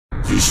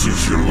This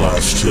is your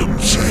last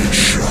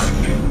temptation.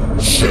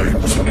 Saint,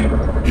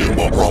 hear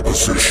my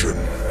proposition.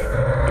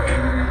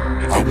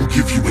 I will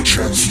give you a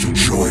chance to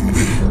join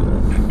me,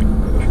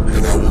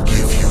 and I will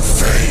give you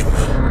fame,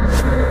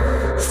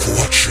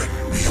 fortune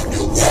beyond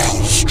your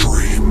wildest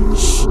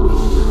dreams,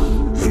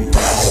 and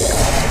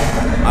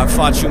power. I've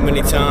fought you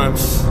many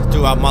times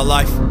throughout my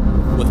life,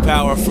 with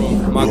power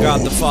from my God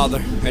the Father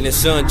and His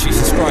Son,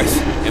 Jesus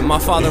Christ. And my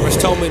Father has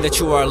told me that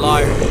you are a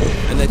liar,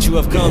 and that you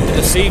have come to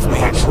deceive me.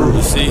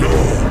 You see?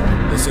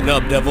 Listen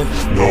up, devil.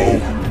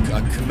 No.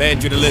 I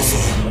command you to listen.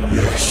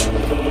 Yes.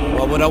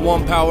 Why would I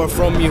want power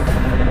from you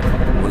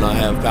when I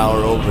have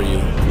power over you?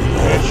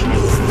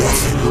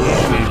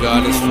 When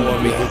God is for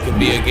me, who can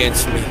be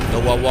against me?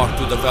 Though I walk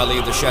through the valley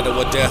of the shadow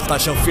of death, I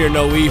shall fear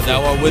no evil.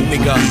 Thou art with me,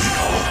 God.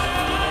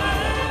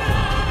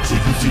 So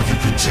you think you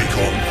can take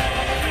on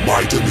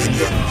my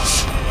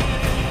dominions,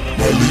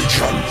 my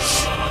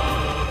legions,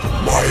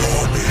 my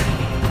army?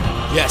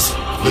 Yes.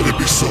 Let it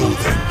be so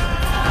then.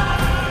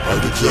 I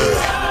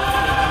declare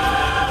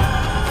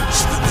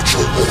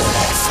spiritual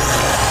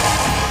warfare.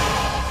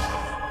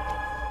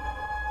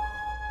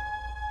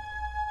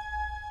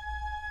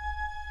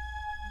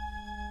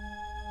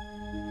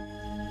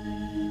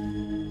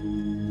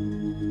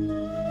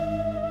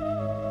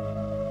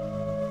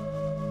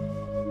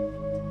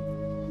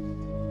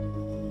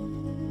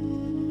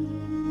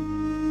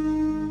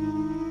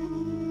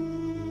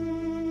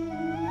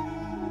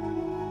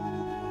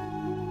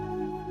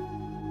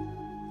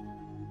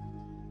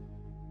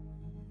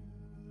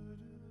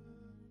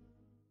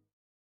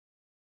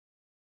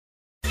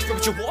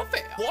 Spiritual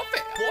warfare,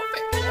 warfare,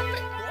 warfare,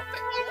 warfare,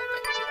 warfare, warfare.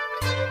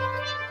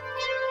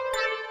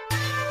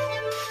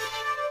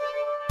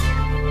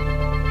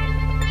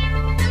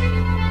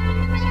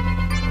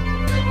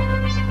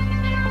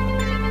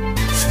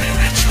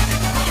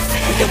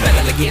 We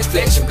battle against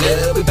flesh and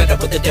blood. We battle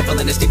with the devil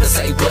and his demons.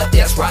 Say what?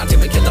 That's right,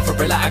 I'm a killer for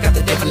real. I got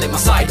the devil in my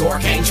side.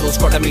 Archangels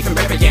calling me from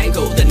every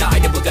angle. The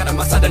night that we got on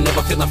my side, I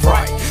never feeling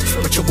fright.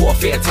 Spiritual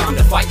warfare, time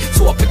to fight.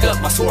 So I pick up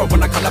my sword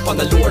when I call up on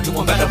the Lord.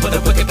 Doing better with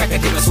a wicked back a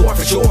demon sword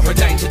for sure.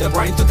 Ordained to the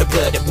brain through the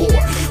blood at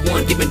war.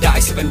 One demon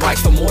dies, 7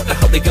 rights for more. The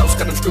Holy Ghost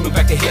got them screaming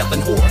back to hell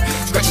and whore.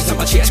 Scratches on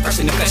my chest,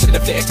 scratching the flesh of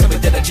the flesh. Tell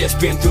me that I just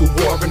been through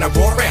war and I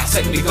roar out.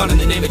 Satan be gone in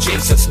the name of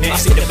Jesus. I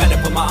see the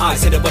battle with my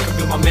eyes, hit a weapon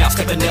through my mouth.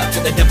 Stepping up to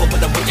the devil with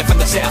a wicked from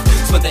the south.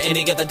 Smother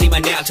any other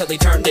demon now till they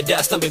turn to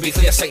dust. Let me be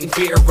clear, Satan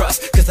fear us,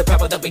 cause the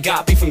power that we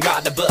got be from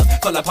God above.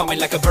 Fall upon me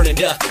like a burning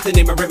dust. The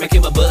name of Rima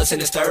came a buzz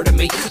and it's stirred of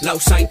me. No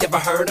saint ever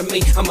heard of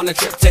me. I'm on a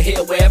trip to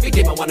hell where every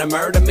demon wanna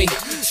murder me.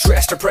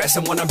 Stressed, depressed,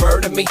 and wanna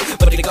murder me.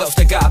 But the ghost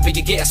of God be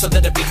your guest so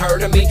that it be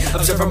heard of me.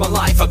 Observing my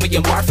life, I'll be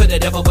a mark for the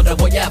devil, but a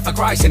warrior for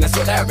Christ, and that's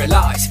what I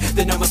realize.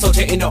 Then I'm a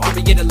soldier in the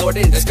army, and the Lord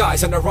in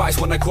disguise. On the rise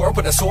when I core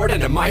with a sword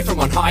and a mind from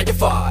on high to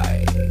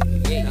fight.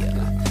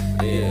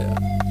 Yeah.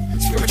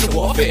 Spiritual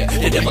warfare,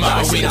 the devil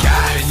lies in God,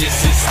 and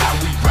this is how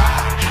we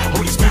ride.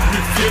 Holy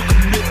Spirit, feel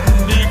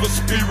committing, evil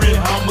spirit,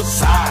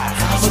 homicide.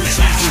 So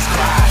Jesus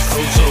Christ,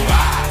 close your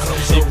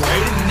eyes, and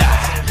pray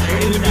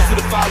tonight. In the midst of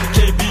the fire, we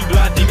can't be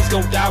blind. Demons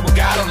gon' die with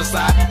God on the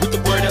side. With the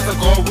word as a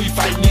goal, we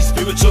fighting these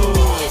spiritual.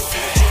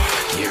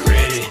 Get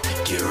ready,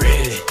 get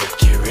ready,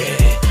 get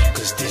ready,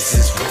 cause this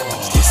is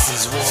war. This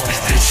is war.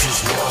 This is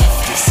war.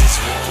 This is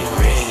war. Get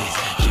ready,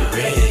 get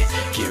ready,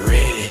 get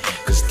ready,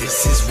 cause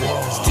this is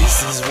war. This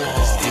is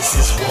war. This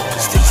is war.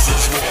 This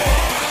is war.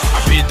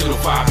 I've been through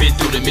the fire, been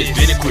through the mist.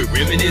 Been a quick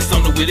reminisce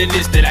on the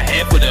wilderness that I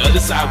had for the other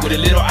side. With a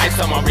little ice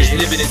on my wrist,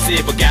 living in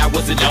sin, but God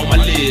wasn't on my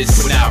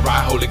list. When I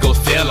ride, Holy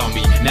Ghost fell on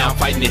me. Now I'm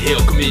fighting the hell,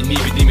 committing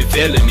evil, demon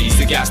failing me.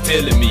 So God's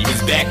telling me,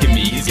 He's backing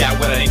me. He's got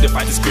what I need to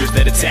fight the spirits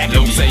that attack me.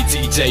 Don't say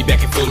TJ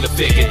back in full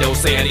effect, and don't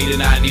say I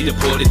need to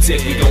pull the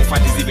tech. We gon'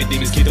 fight these evil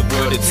demons, keep the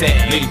world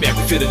attack. Lean back,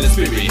 we feeling the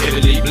spirit,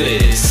 heavily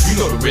blessed. You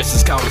know the rest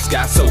is called the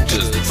Sky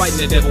Soldiers. Fighting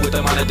the devil with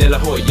the Mana de la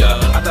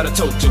Hoya. I thought I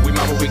told you, we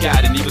remember we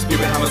got an evil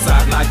spirit,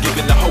 homicide, not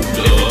giving the hold up.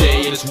 Every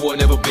day in this war,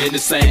 never been the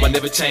same. I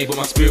never changed, but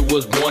my spirit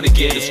was born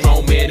again. A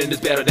strong man in this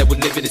battle that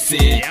would live in the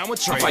sin. I'm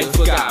fighting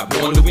for God,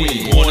 born to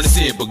win, born to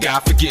sin, but God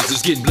forgives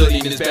us. Getting bloody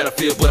in this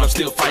battlefield, but I'm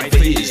still fighting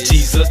for His.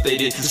 Jesus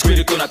stated, it's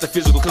critical, not the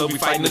physical, cause we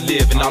fighting to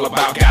live, and all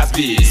about God's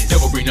biz.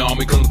 Devil bring the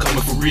army, cause I'm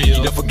coming for real.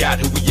 You never forgot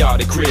who we are,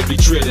 they incredibly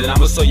drilled.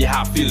 I'ma show you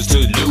how it feels to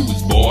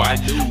lose, boy.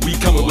 We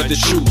coming with the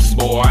truth,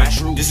 boy.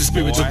 This is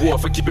spiritual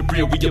warfare, keep it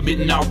real, we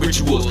admitting our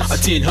rituals.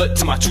 Attend hut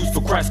to my truth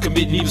for Christ,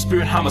 committing evil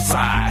spirit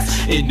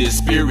homicides. In this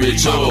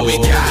spiritual, we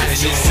got it,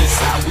 this is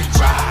how we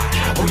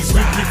ride. Holy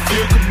Spirit,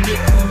 feel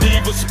committing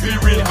evil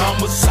spirit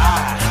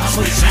homicide.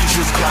 So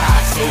Jesus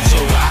Christ, close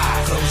your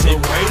eyes,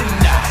 and pray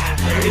tonight.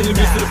 In the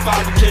midst of the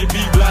fire, we can't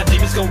be blind.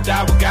 Demons gon'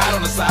 die with God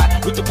on the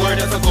side. With the word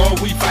as a goal,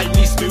 we fighting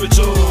these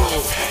spiritual.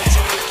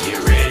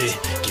 Get ready,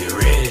 get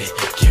ready,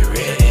 get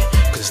ready,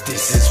 cause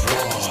this is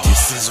war.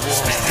 This is war.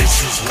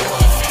 This is war.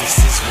 This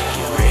is war.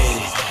 Get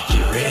ready,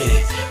 get ready,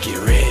 get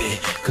ready,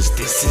 cause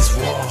this is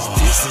war.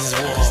 This is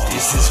war.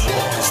 This is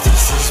war.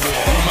 This is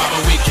war. Mama,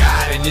 we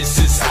got it, and this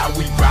is how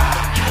we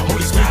ride.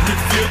 Holy Spirit,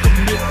 feel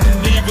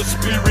committing evil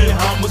spirit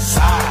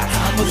homicide.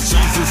 With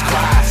Jesus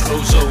Christ,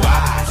 close your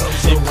eyes,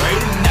 and pray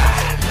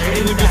tonight.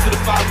 In the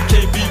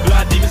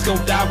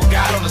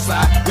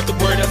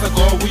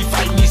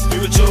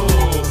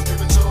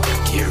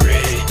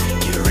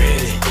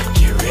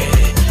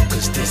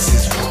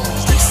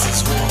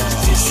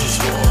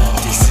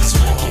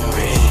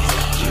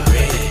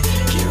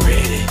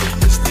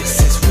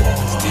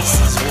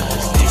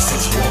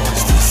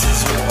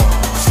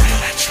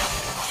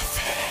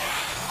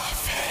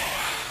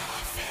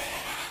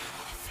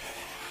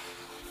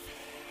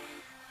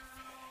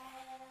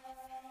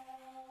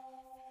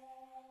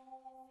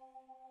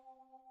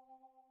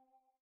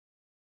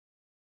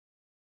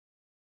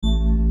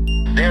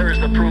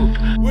the proof.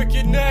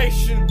 Wicked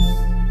nations.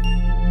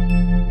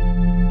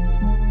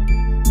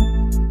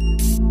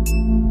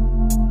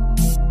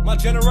 My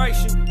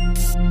generation,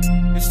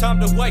 it's time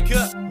to wake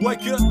up,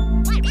 wake up.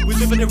 We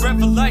living in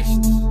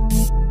revelations.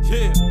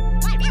 Yeah.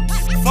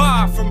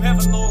 Fire from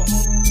heaven, Lord.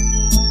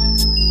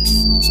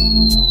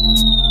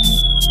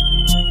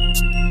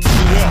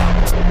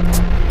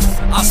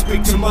 I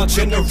speak to my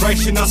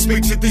generation, I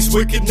speak to these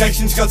wicked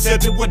nations. God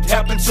said it would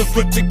happen, so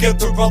put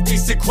together all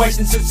these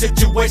equations and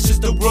situations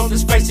the world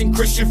is facing.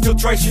 Christian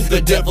filtration,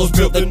 the devil's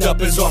building up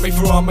his army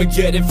for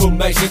Armageddon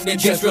formation in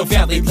Jezreel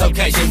Valley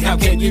location. How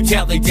can you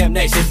tally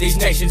damnation? These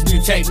nations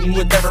mutating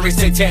with every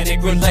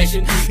satanic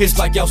relation. It's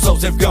like your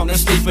souls have gone to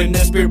sleep in the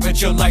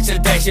spiritual like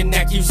sedation.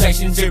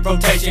 Accusations in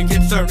rotation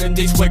concerning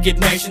these wicked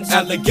nations.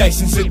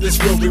 Allegations in this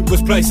world we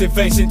was placing,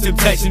 facing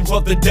temptation,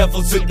 while the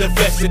devil's in the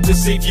flesh to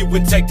deceive you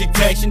and take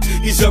dictation.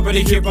 He's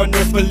already here on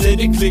earth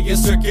politically in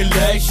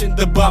circulation.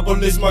 The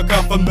Bible is my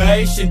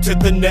confirmation to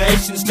the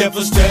nation's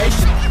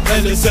devastation.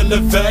 And its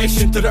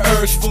elevation to the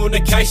earth's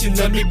fornication.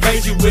 Let me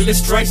paint you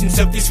illustrations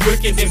of these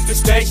wicked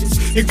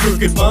infestations in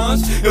crooked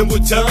minds. And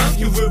with time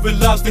you will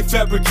realize the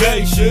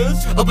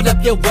fabrications. Open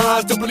up your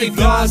eyes, don't believe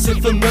lies,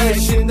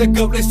 information. The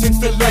goal is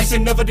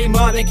installation of a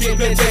demonic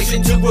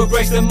invitation to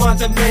erase the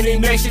minds of many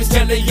nations.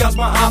 Telling y'all's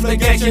my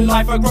obligation.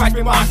 Life for Christ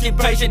be my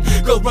occupation.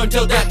 Go run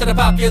till death to the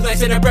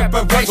population in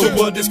preparation. But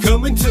what is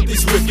coming to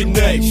these wicked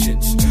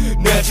nations?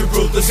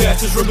 Natural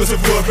disasters, rumors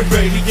of war and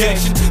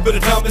radiation. But the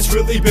time is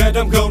really bad,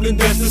 I'm gone and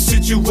that's the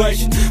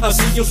situation. I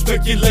see your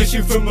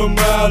speculation from a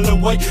mile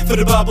away. For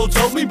the Bible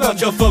told me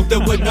about your folk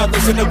that would not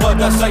listen to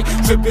what I say.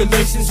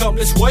 Tribulation's on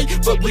this way,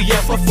 but we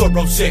at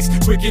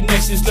 406. Wicked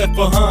nations left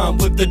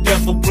behind with the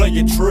devil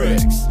playing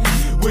tricks.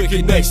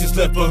 Wicked nations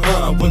left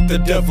behind with the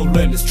devil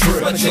and his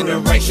tricks. My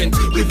generation,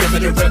 we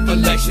live in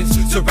revelations.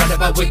 Surrounded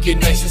by wicked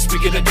nations,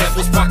 speaking the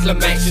devil's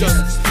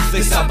proclamations.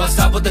 They side by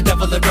side with the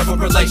devil in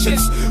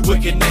revelations.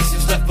 Wicked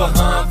nations left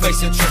behind,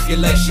 facing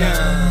tribulation.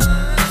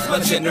 My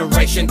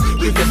generation,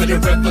 we live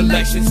in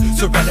revelations.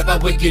 Surrounded by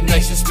wicked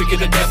nations, speaking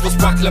the devil's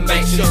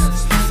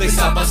proclamations. They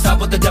side by side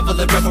with the devil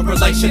in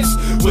revelations.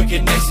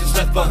 Wicked nations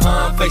left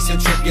behind, facing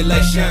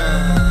tribulation.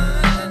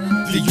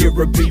 The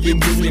European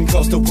Union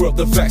caused the world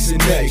the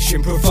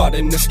vaccination,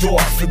 providing a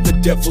start for the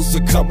devil's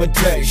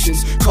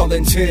accommodations.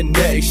 Calling 10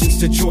 nations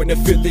to join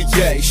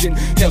affiliation.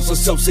 Hell's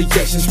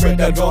association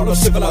spread out all of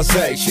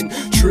civilization.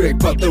 Tricked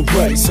by the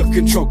ways of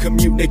control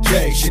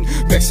communication.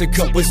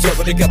 Mexico has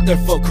already got their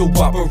full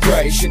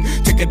cooperation.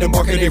 Taking the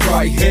mark in their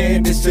right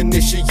hand is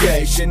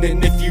initiation.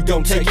 And if you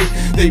don't take it,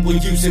 they will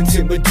use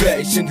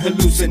intimidation,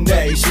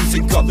 hallucinations,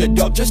 and call it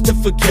all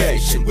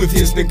justification. With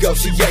his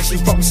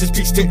negotiations, promises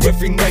peace to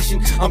every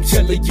nation. I'm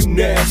telling you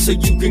now so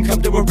you can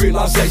come to a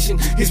realization.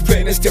 His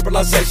plan is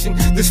sterilization.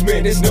 This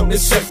man is known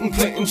as Satan,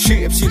 planting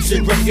chips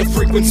using radio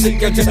frequency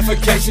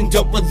identification.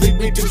 Don't believe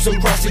me, do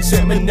some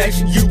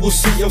cross-examination. You will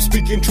see I'm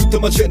speaking truth to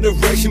my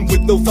generation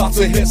with no thoughts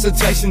of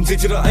hesitation.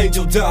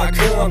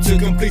 DigitalAngel.com to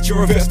complete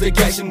your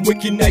investigation.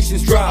 Wicked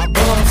nations drop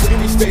bombs in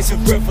these states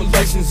of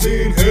revelations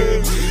in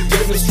hell.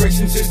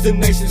 Demonstrations is the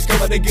nations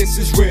coming against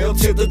Israel.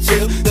 Till the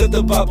tale that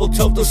the Bible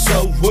told us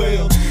so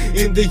well.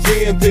 In the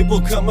end they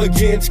will come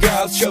against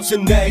God's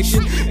chosen nation.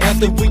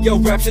 After we all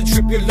rapture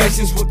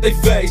tribulations, what they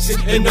facing.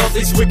 And all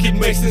these wicked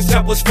masons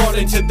that was fought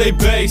into they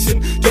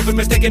basin. Don't be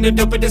mistaken and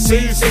don't be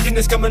deceived. Satan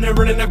is coming and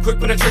running up quick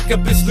with a trick up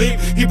his sleeve.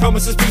 He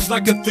promises peace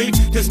like a thief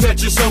to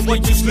snatch your soul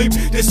when you sleep.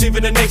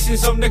 Deceiving the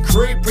nations on the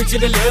creep,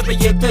 preaching the love,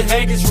 but yet the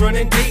hate is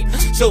running deep.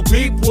 So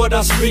peep what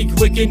I speak.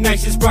 Wicked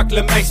nations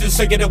proclamations,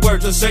 saying the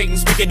words of Satan,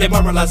 speaking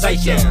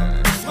demoralization.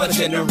 My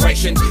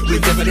generation, we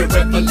live in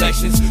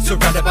revelations.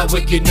 Surrounded by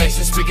wicked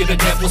nations, speaking the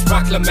devil's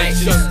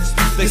proclamations.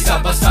 They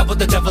side by side with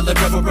the devil in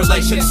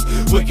revelations.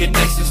 Wicked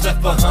nations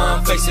left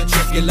behind, facing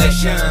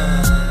tribulation.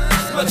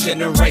 My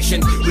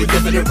generation, we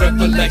live in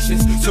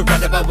revelations.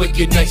 Surrounded by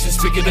wicked nations,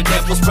 speaking the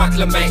devil's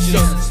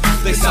proclamations.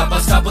 They side by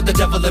side with the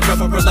devil in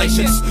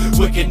revelations.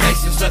 Wicked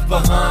nations left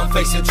behind,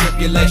 facing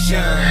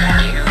tribulation.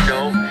 You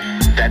know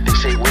that they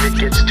say when it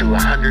gets to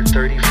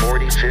 130,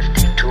 40,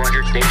 50,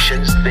 200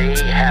 nations, they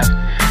have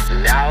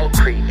now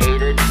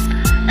created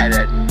an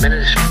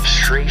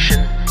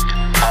administration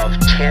of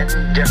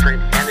 10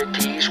 different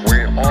entities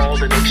where all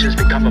the nations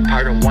become a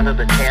part of one of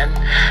the 10,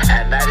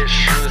 and that is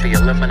through the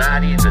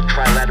Illuminati, the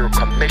Trilateral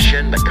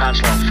Commission, the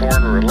Council on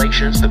Foreign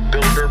Relations, the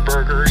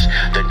Bilderbergers,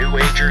 the New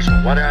Agers.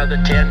 What are the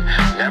 10?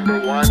 Number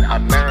 1,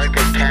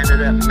 America,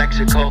 Canada,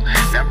 Mexico.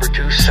 Number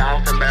 2,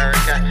 South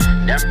America.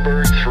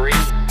 Number 3,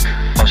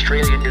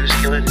 Australia, New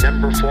Zealand.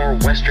 Number 4,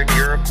 Western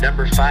Europe.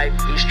 Number 5,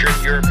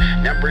 Eastern Europe.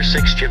 Number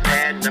 6,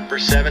 Japan. Number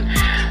 7,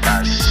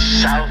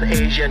 South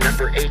Asia.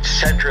 Number 8,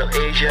 Central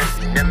Asia.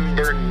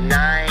 Number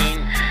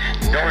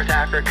 9, North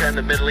Africa and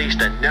the Middle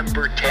East. And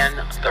number 10,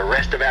 the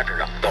rest of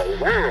Africa. The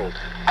world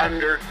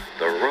under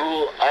the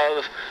rule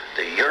of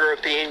the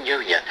European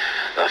Union.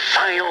 The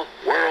final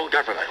world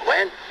government.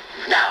 When?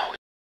 Now.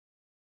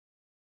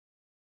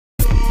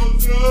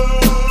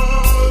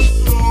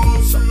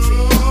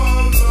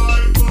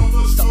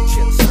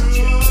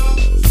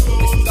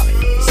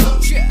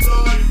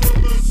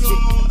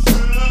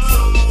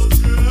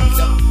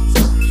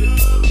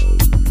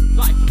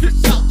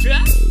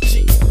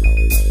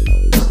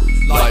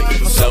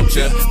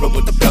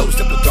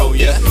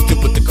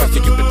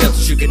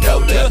 know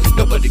that.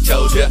 Nobody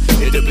told ya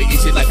it'll be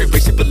easy, life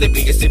embracing, believe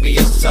me, it's me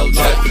as a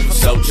soldier.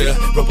 Soldier,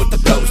 roll with the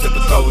blows that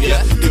will throw ya.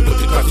 Do with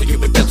the cross so you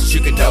can dance so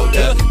you can know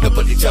that.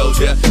 Nobody told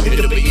ya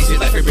it'll be easy,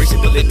 life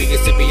embracing, believe me,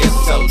 it's me as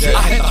a soldier.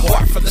 I had a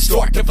heart for the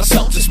start of a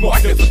soldier's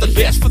mark, for the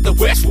left, for the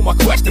west, with my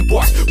question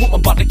barks, with my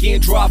body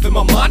getting drive in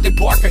my mind and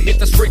bark. I hit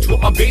the streets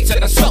with my beats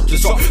and a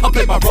soldier's art. I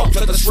play my role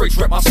to the streets,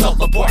 rip my soul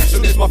apart.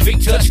 Soon as my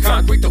feet touch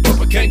concrete, the world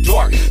became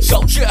dark.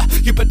 Soldier,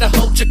 you better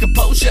hold your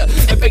composure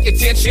and pay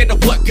attention to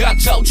what God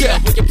told ya.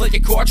 When you play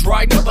your cards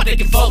right, nobody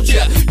can fold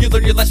ya. You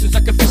learn your lessons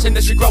like confession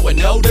as you're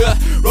growing older.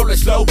 Rolling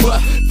slower,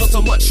 felt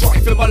so much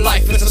strife in my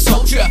life as a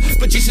soldier.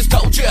 But Jesus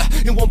told ya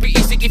it won't be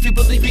easy if you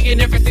believe me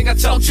in everything I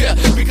told ya.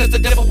 Because the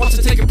devil wants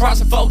to take your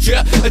prize and fold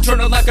ya.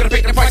 Eternal life gonna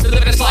pay the price to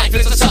live this life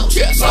as a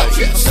soldier.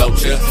 Soldier,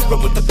 soldier,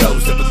 roll with the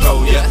blows that will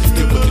throw ya.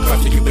 Do with the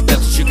cross so you can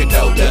dance so you can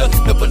know that.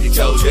 Nobody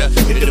told ya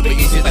it'll be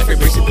easy, life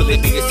embracing,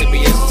 believe me, it's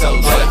me as a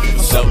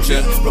soldier.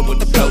 Soldier, roll with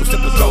the blows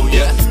that will throw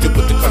ya. Do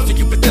with the cross so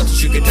you can dance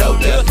so you can know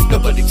that.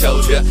 Nobody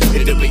told ya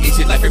it'll be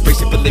easy, life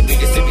embracing, believe me,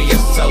 it's me as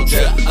a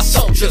soldier. A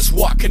soldier's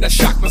walk and I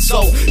shock my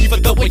soul.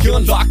 Even though I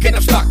unlock and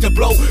I'm stocked to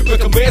blow.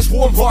 Make a man's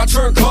warm heart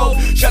turn cold.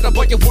 Shattered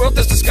by your world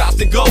that's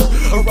disguised in gold.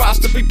 Arise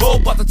to be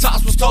bold, but the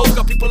task was told.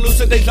 Got people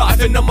losing their life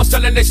and almost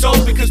selling their soul.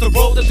 Because the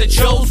road that they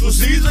chose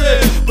was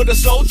easy, but the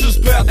soldier's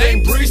path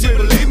ain't breezy,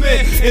 believe me.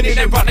 And it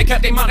ain't ironic how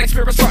demonic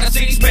spirits try to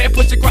seize, man.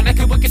 Push the chronic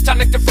and wicked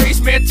tonic to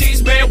freeze, man.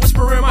 Tease, man,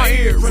 whisper in my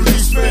ear,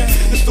 release, man.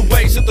 It's the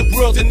ways of the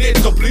world and it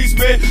don't please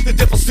me. The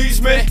devil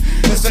sees me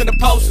as an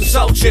opposing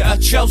soldier. I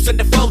chosen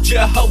to fold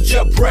ya, hold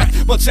your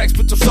breath. My text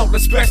put your soul in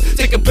specs.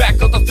 Taking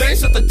back all the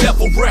things that the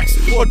devil wrecks.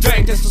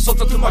 Ordained as a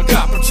soldier through my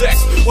God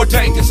protects.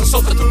 Ordained as a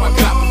soldier through my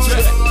God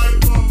protects.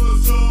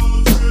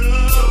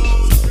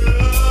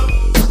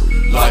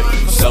 Life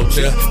of a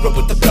soldier, roll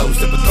with the blows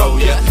that will throw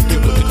ya. Do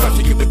with the cross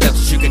so you can dance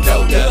so you can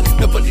know that.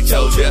 Nobody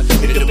told ya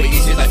it'll be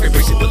easy, life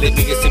embracing, believe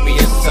me, it's me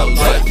as a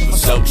soldier. Life of a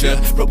soldier,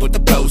 roll with the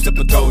blows that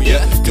will throw ya.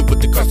 Do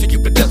with the cross so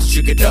you can dance so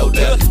you can know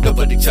that.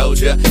 Nobody told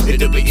ya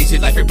it'll be easy,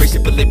 life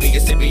embracing, believe me,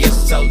 it's me as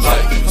a soldier.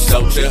 Life of a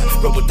soldier,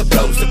 roll with the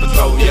blows that will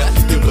throw ya.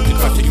 Do with the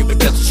cross so you can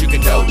dance so you can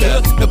know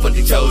that.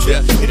 Nobody told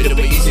ya it'll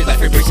be easy,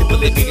 life embracing,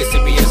 believe me, it's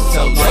me as a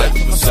soldier. Life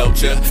of a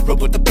soldier, roll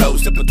with the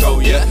blows that will throw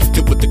ya.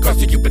 Do with the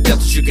cross so you can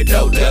dance so you can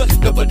know that.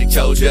 Nobody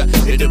told ya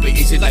it'll be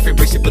easy, life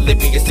embracing, believe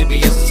me, it's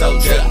me as a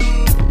soldier.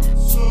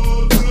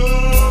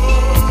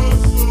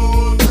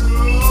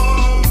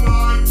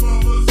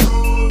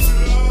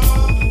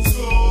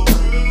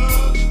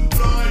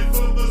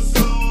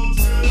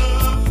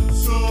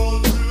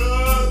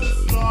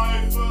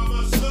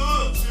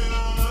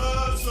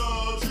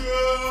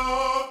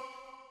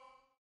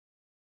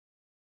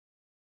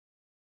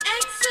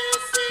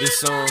 This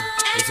song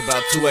is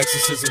about 2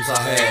 exorcisms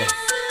I had,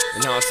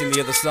 and now I seen the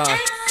other side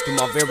through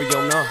my very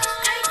own eyes.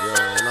 Yo,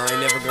 and I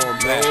ain't never going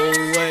back. No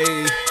way.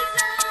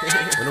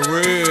 On a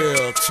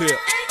real tip.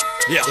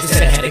 Yeah. It's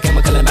a headache,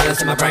 chemical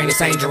imbalance in my brain. It's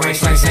strange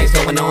things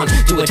going on.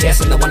 Do a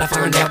test and the one I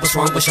find out what's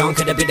wrong with Sean.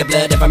 Could it be the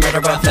blood of a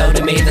murderer flow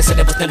to me? They said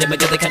it was nothing but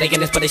good, they cut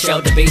against, but it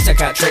showed to be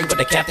psychiatry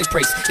with a Catholic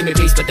priest. Give me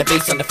peace, but the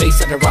beast on the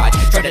face of the ride.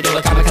 Try to do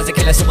a kamikaze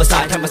killer,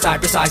 suicide, homicide,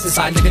 precise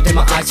inside. Look into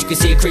my eyes, you can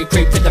see a creep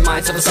to the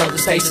minds of a soul that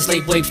stays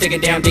asleep, weeps, digging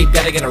down deep,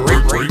 gotta get a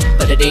reap.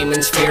 But the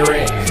demon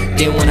spirit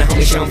didn't want a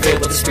homie Sean filled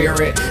with the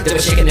spirit. They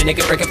were shaking the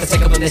nigga, break up the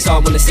second when they saw,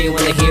 when they see,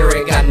 when they hear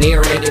it. Got near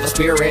it, evil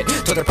spirit.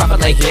 Told the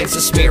prophet lay hands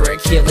to smear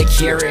it, kill it,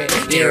 cure it,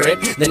 hear it.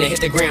 Then it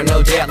hit the ground,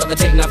 no doubt.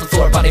 Levitating off the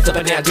floor, body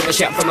flipping out. Do a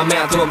shout from my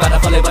mouth, doing about a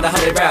funny but a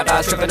 100 route.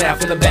 Eyes tripping out,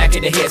 feeling back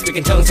in the head,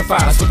 speaking tongues of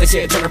fire. That's what they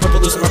said, turning purple,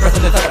 losing my breath,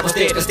 and I thought I was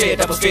dead. Instead,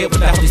 I was filled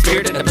with the Holy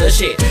Spirit and the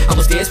bullshit. I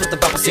was danced with the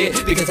Bible said,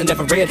 because I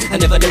never read. I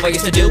never knew I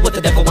used to do what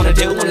the devil wanna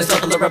do. On his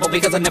level of rebel,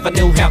 because I never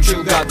knew how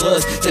true God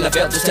was. Till I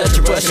felt this touch,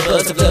 a rush of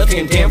buzz of love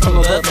came down from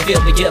above.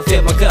 Filled me up,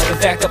 filled my cup. In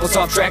fact, I was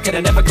off track, and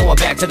I never going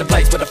back to the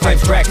place where the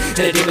flames crack. And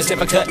the demons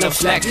never cut no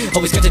slack.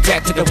 Always got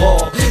attack to the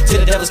wall. Till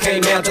the devils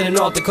came out, then an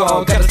altar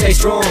call. Gotta stay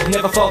strong,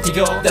 never fall to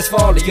y'all. That's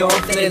fall to y'all.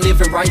 That ain't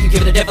living right. You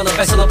give the devil a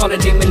vessel up on a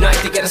demon night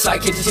to get a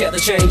sidekick to tell the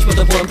change. With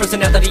the one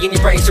personality in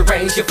your brain's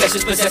deranged. Your flesh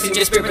is possessing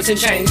your spirits in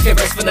chains. Can't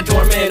rest from the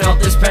torment, all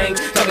this pain.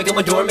 Got me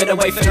going dormant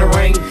away from the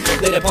rain.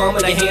 Lay the palm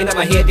of the hand on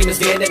my head, demons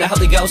dead, and the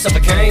Holy Ghost of a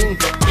cane.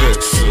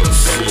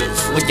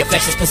 When your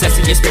flesh is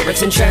possessing your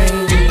spirits in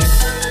chains.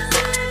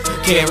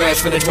 Can't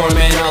rest from the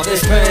torment, all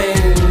this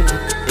pain.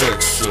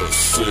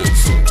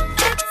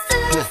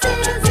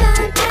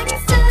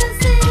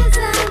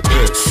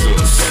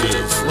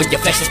 When your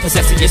flesh is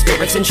possessing your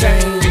spirits in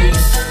chains.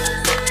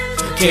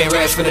 Can't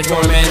rest from the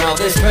torment, all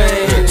this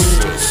pain.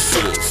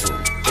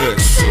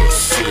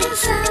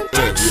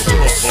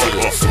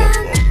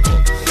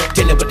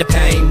 Dealing with the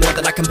pain, more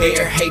than I can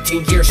bear.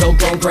 18 years old,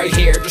 grown gray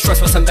hair.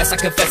 Distressed with some mess, I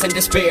confess in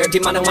despair.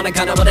 Demon, I wanna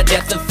gun with a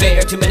death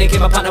affair. Too many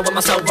came upon it with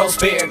my soul rose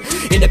spared.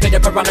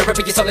 Independent piranha,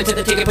 ripping your soul into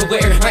the ticket,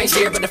 beware. I ain't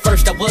scared, but at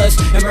first I was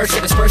immersed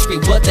in this first be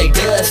what they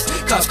does.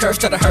 Cause curse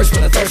to the hearse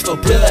with a thirst for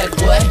blood.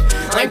 What?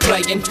 I ain't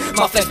playing.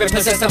 My flesh been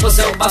possessed, I was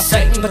owned by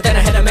Satan. But then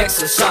I had him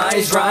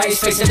exercise, rise,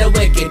 facing the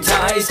wicked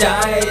ties,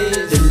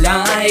 dies. The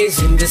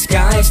lies in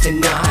disguise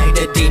tonight.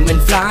 The demon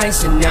flies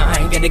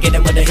tonight. Gonna get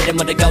him with a hit him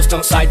with a ghost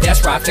on sight.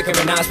 That's right,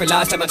 flickering eyes,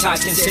 realize that my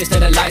ties consist of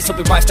the lights. So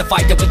we rise to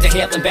fight, up with the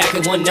hell and back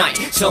in one night.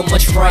 So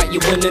much fright, you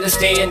wouldn't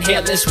understand.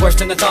 Hell is worse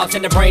than the thoughts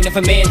in the brain of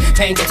a man.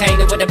 Pain contained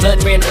with the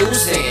blood ran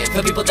oozing.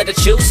 For people that are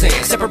choosing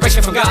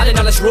separation from God and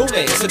all its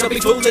ruling. So don't be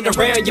fooling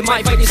around, you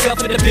might find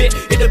yourself in a pit.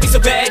 It'll be so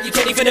bad, you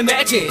can't even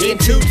imagine. In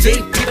too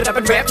deep, people I've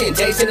been wrapped in.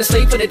 Days in the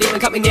sleep, when the demon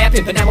caught me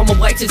napping. But now I'm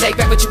awake to take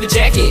back what you been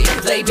jacking.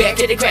 Lay back,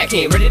 get it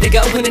cracking, ready to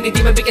go when any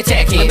demon be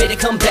attacking. I made it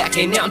come back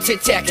and now I'm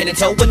tic-tacking and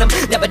told when I'm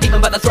never demon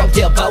by the throat,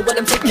 elbow. When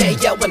I'm taking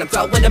KO, when I'm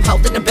throwing, I'm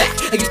holding them back.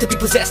 I used to be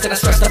possessed and I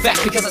stress the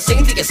fact because I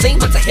seen the scene,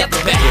 but I held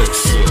it back.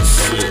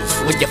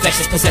 When your flesh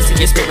is possessing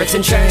your spirit's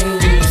in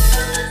chains.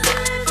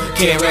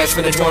 Can't rest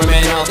from the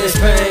torment, all this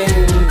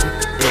pain.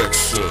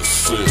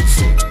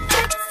 Exorcism.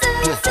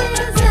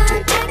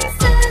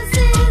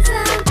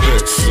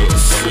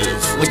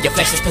 When your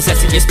flesh is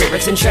possessing your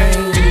spirit's in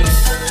chains.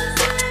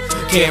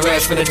 Can't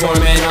rest from the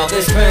torment, all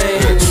this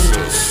pain.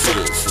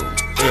 Exorcism.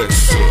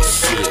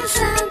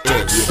 Exorcism.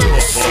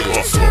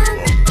 Exorcism.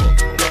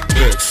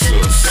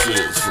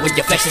 Exorcism. When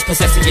your flesh is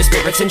possessing your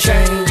spirit's in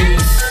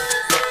chains.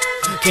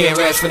 Can't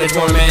rest from the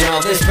torment,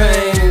 all this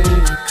pain.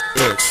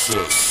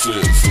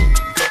 Exorcism.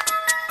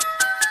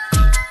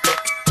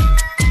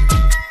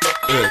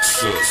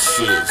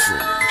 Exorcism.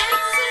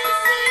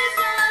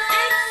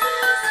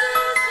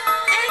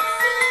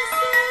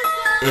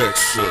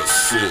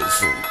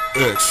 Exorcism.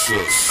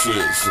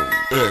 Exorcism.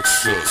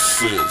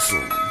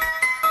 Exorcism.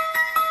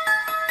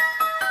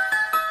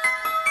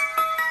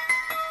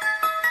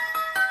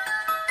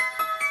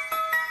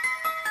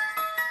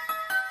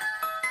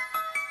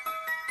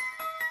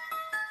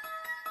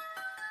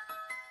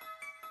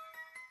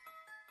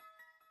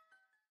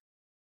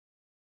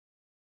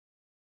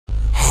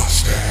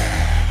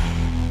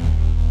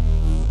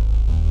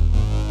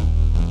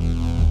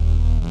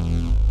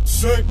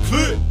 Say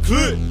click,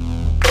 click.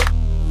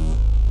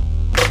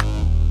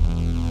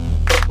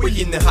 We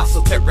in the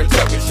hostile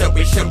territory, so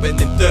we showing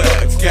them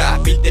thugs.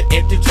 Got me the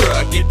empty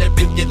drug, get up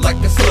in you like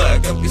a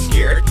slug. Don't be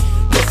scared,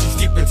 this is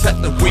deep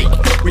inside the weak.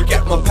 We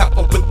got more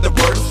power with the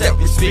words that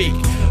we speak.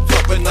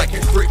 Flowing like a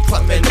creek,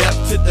 climbing up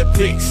to the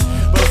peaks.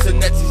 Bustin'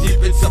 Nazis,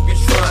 even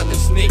suckers trying to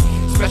sneak.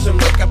 Smash them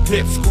like a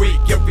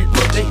pipsqueak, every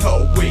birthday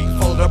whole week.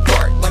 Fall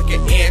apart like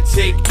an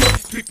antique,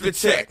 tweak the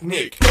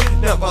technique.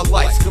 Now my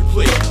life's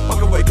complete,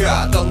 walking with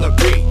God on the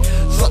beat.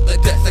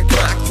 Something that's a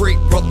concrete,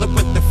 rolling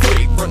with the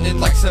fleet. Running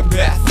like some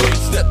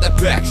athletes at the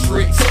back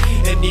streets.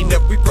 And you know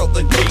we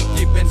rolling deep,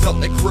 demons on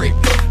the creep.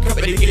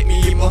 Coming to get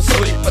me in my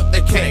sleep, but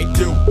they can't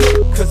do.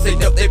 Cause they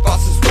know their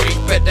boss is weak,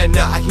 better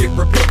not hear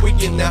repeat. We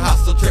in the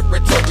hostile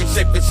territory,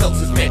 safe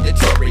ourselves is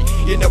mandatory.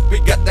 You know we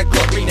got the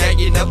glory, now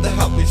you know the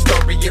holy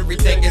story.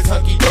 Everything is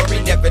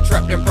hunky-dory, never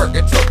trapped in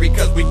purgatory.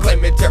 Cause we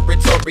claiming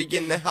territory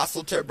in the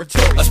hostile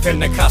territory. Us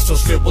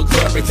Pentecostals filled with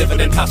glory,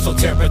 living in hostile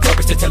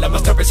territories. To tell them my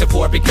stories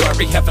before be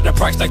glory, having a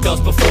price like those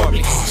before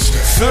me.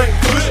 Say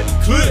click,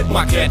 click.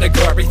 My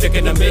category, thick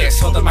in the mix,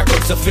 holding my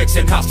crucifix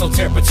in hostile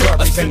territories.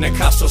 Us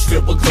Pentecostals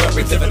filled with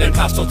glory, living in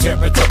hostile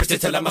territories. To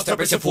tell them my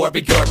stories before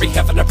be glory,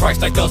 having a price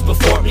like those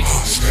before me.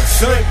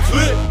 Say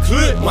click,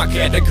 click. My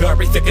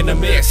category, thick in the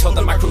mix,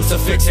 holding my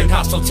crucifix in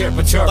hostile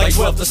territories. Like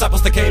 12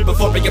 disciples that came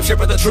before me, I'm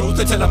sharing the truth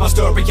and telling my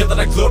story, giving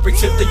the glory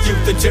to the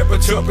youth and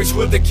territories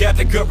with the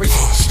categories.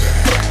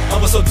 I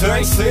was so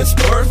dang since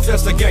birth,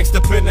 as a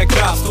gangsta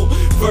Pentecostal.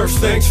 First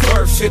things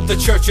first, hit the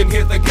church and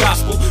hear the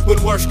gospel.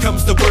 When worst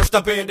comes to worst,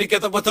 I band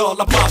together with all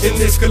apostles. In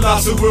this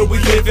colossal world we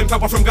live in,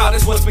 power from God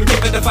is what's been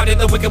given. To fighting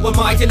the wicked with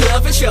might and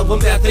love and show them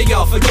that they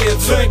all forgive.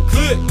 Say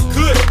click,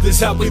 click. This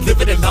how we live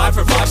it in life,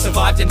 revive,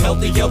 survived and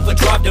healthy,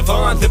 overdrive,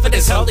 divine. Living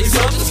is healthy,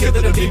 so just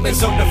killing the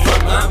demons on the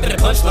front line. With a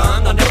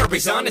punchline, I'll never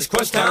resign, it's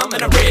crunch time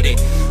and I'm ready.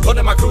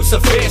 Holding my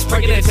crucifix,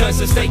 praying in tongues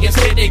and staying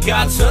steady.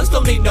 God's sons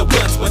don't need no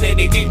guns when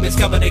any demons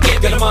coming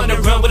again. Got them on the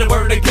run with the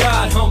word of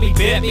God, homie,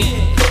 bet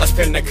me. Us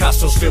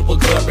Pentecostals filled with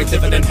glory,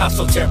 living in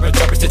hostile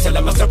territories. To tell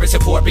them my stories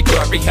before be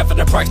glory, having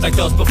a price like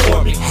those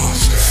before me.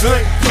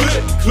 Say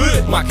click,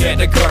 click. My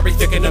category,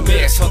 thick in the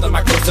mix, holding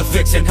my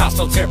crucifix in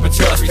hostile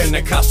territories.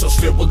 Pentecostals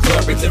filled with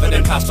glory, living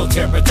in hostile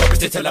territories.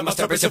 To tell them my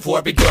stories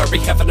before be glory,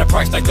 having a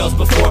price like those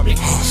before me.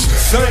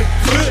 Say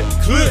click,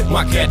 click.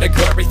 My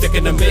category, thick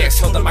in the mix,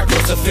 holding my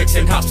crucifix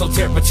in hostile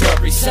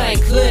territories. Say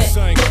click.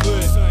 Say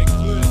click.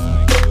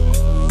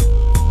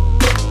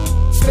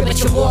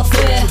 Spiritual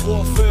warfare.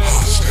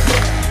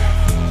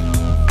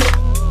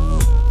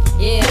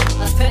 Yeah,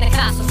 us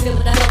Pentecostals filled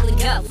with the Holy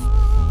Ghost,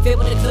 filled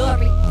with the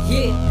glory.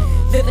 Yeah,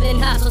 living in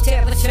hostile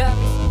territories.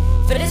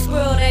 For this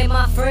world ain't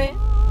my friend.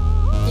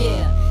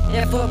 Yeah,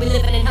 therefore we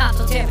living in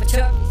hostile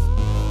territories.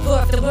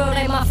 For if the world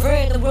ain't my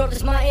friend, the world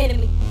is my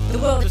enemy. The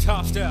world is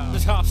hostile.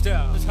 It's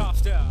hostile. It's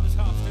hostile. It's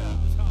hostile.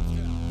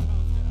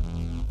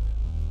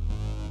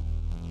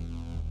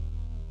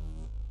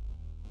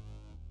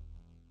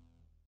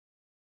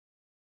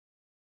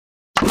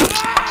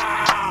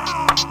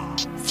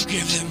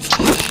 Forgive them,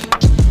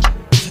 Father,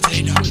 for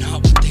they know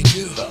not what they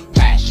do. The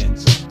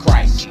passions of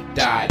Christ, He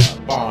died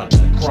upon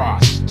the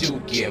cross to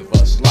give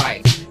us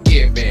life,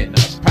 giving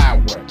us power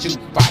to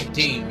fight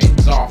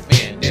demons off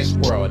in this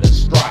world of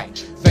strife.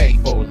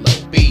 Faithful,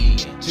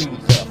 obedient to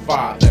the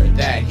Father,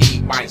 that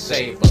He might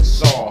save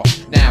us all.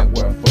 Now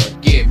we're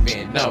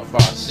forgiven of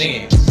our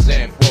sins,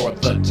 and for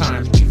the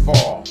times we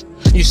fall.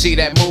 You see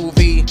that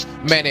movie?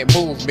 Man, it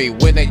moved me.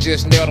 When they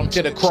just nailed him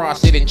to the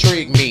cross, it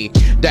intrigued me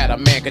that a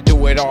man could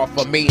do it all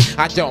for me.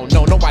 I don't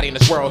know nobody in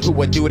this world who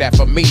would do that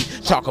for me.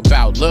 Talk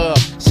about love,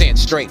 sent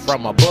straight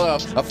from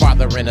above. A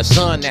father and a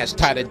son that's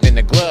tighter than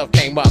the glove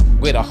came up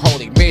with a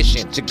holy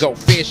mission to go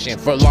fishing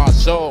for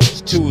lost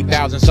souls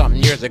 2,000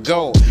 something years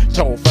ago.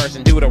 Told first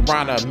in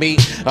Deuteronomy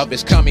of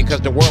His coming,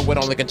 cause the world would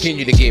only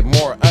continue to get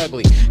more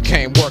ugly.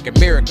 Came working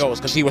miracles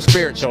cause He was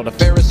spiritual. The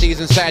Pharisees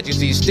and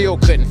Sadducees still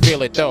couldn't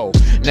feel it though.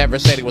 Never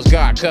said He was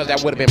God, cause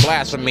that would have been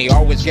blasphemy.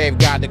 Always gave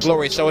God the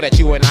glory so that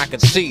you and I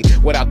could see.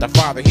 Without the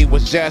Father, He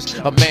was just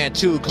a man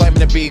too. Claiming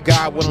to be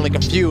God wouldn't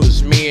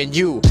confuse me and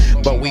you.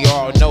 But we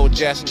all know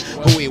just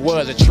who He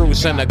was, a true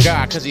son of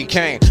God, cause He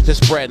came to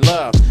spread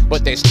love.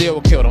 But they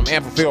still killed Him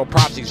and fulfilled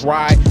prophecies,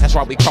 right? That's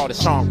why we call the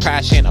song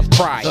Passion of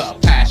Christ.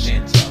 The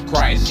passions of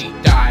Christ, He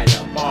died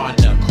upon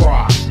the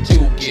cross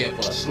to give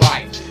us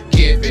life,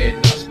 giving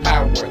us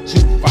power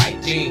to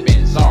fight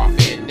demons off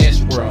in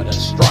this world of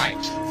strife.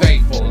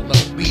 Faithful,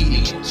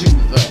 obedient to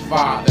the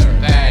Father,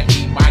 that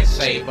He might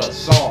save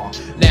us all.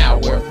 Now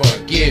we're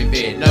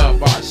forgiven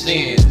of our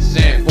sins,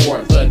 and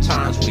for the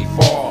times we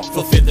fall.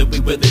 Fulfill that we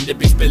willing to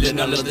be spilling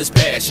all of this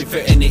passion for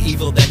any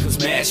evil that comes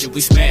smashing. We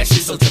smash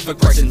it, soldier for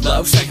Christ in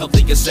love. Shine help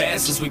the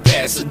assassins. We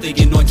passing the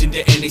anointing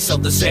to any soul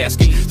that's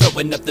asking.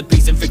 Throwing up the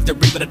peace and victory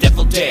with a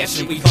devil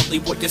dashing. We humbly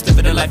warriors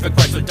living a life of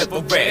Christ with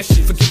devil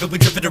ration. Forgiven, we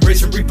driven,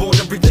 erasing, reborn,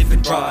 and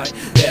reliving right.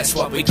 That's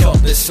why we call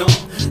this song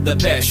the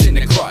Passion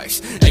of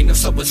Christ. Ain't no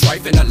soul with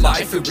strife in our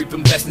life. We're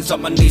reaping blessings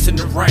on my knees in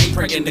the rain,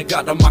 praying to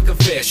God on my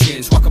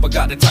confessions. Walking with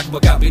God and talking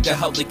with God, be the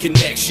holy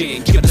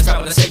connection. Give us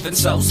power to saving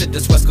souls in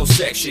this West Coast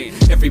section.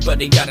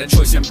 Everybody got a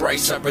choice,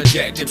 embrace or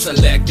reject Him,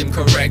 select Him,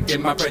 correct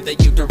Him. I pray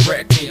that you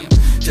direct Him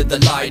to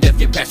the light of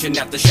your passion,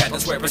 out the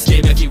shadows where it's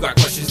dim. If you got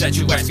questions that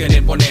you ask and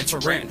it won't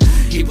answer in,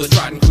 He was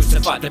tried and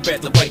crucified to bear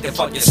the weight of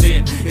all your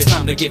sin. It's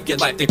time to give your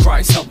life to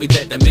Christ, help me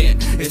let Him in.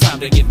 It's time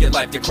to give your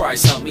life to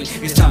Christ, help me.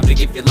 It's time to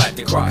give your life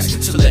to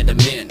Christ, so let Him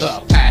in.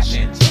 The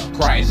passions of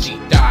Christ, He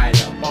died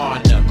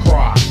upon the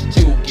cross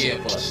to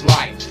give us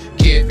life,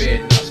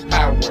 giving us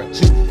power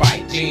to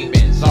fight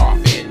demons off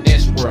in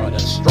this world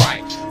of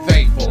strife.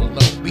 Faithful,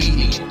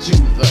 obedient to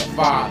the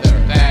Father,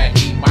 that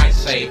He might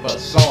save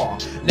us all.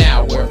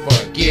 Now we're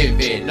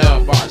forgiven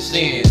of our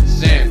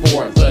sins, and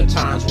for the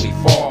times we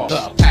fall.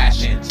 The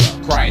passions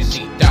of Christ,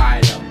 He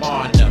died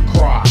upon the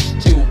cross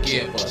to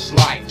give us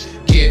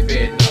life,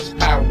 giving us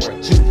power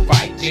to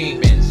fight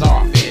demons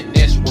off in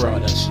this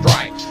world of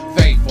strife.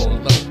 Faithful,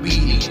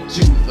 obedient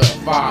to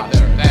the Father,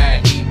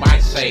 that He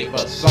might save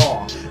us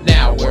all.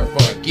 Now we're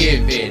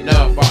forgiven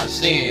of our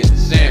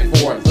sins, and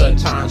for the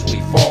times we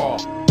fall.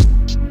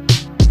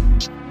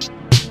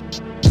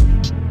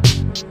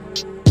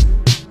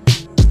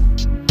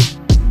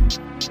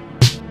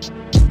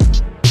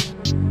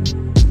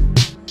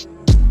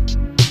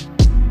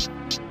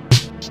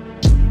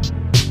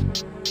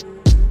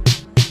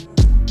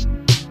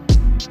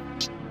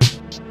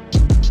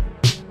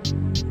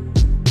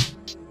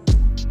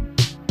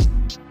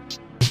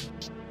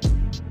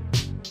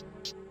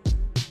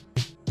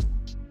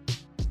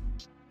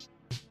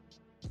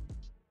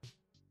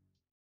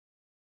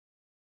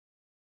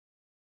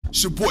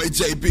 It's your boy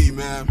JB,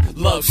 man.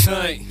 Love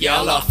Saint,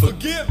 y'all are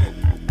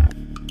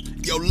forgiven.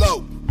 Yo,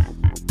 Low.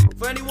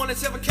 For anyone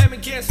that's ever came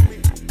against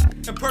me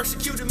and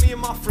persecuted me in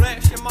my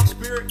flesh and my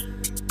spirit,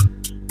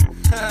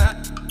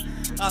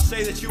 I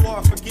say that you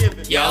are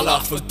forgiven. Y'all are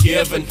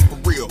forgiven. For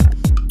real.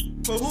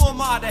 For who am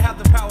I to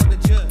have the power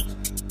to judge?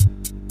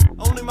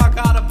 Only my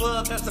God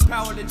above has the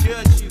power to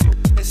judge you.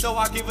 And so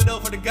I give it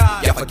over to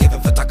God. Yeah, forgiven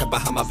for talking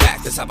behind my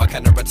back. That's how I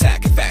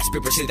counterattack. In fact,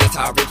 spiritually, that's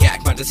how I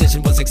react. My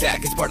decision was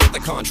exact. It's part of the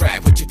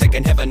contract. What you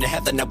thinking, heaven to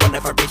heaven, I will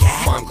never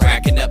react. I'm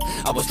cracking up.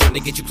 I was trying to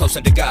get you closer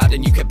to God,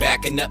 and you kept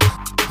backing up.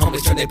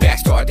 Homies turn their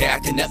backs, start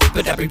acting up.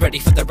 But I'll be ready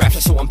for the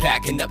rapture, so I'm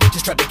packing up.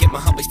 Just tried to get my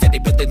homies steady,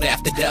 but they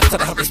laughed it up. Saw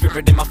the Holy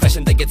Spirit in my flesh,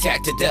 and they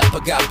attacked it up.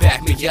 But God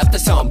backed me up.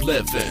 That's how I'm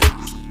living.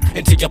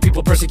 Until your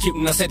people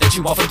persecuting, I say that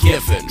you are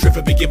forgiven.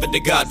 Driven, be given to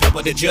God,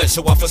 power to judge.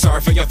 So I feel sorry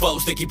for your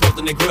foes, they keep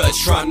holding a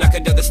grudge. Try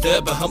knocking down the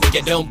stud, but homie,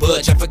 you don't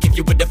budge. I forgive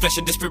you with the flesh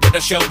and the spirit, I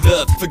show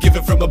love.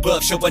 Forgiven from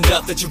above, show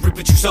enough that you reap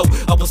what you sow.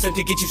 I was sent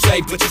to get you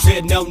saved, but you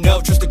said no, no.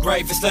 Trust the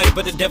grave is laid,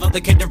 but the devil, they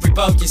can't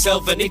revoke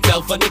yourself. And it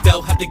go, funny though,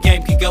 how the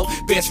game can go.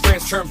 Best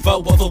friends turn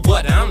foe over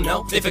what, I don't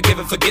know. They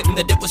forgiven, forgetting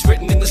that it was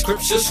written in the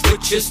scriptures,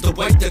 which is the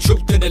way, the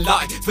truth, and the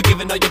lie.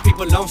 Forgiving all your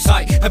people on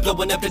sight. I'm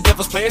blowing up the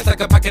devil's plans like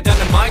a pack of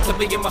dynamite. To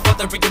me and my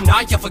father,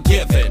 tonight you're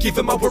forgiven.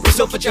 Giving my worries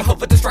over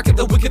Jehovah, distracting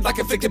the wicked like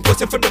inflicting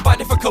poison from the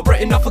body for cobra,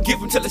 and I'll forgive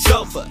him till it's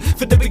over.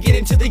 From the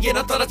beginning to the end,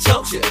 I thought I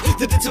told you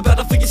that it's a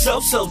battle for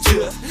yourself,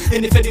 soldier.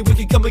 And if any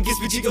wicked come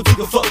against me, G.O.D.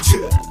 go fold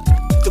you.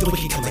 The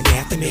wicked coming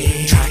after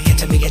me, try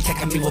catching me,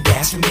 attacking me with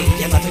blasphemy.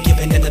 Y'all are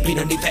forgiven and there'll be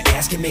no need for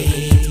asking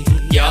me.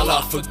 Y'all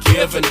are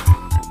forgiven.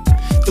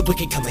 The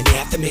wicked coming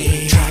after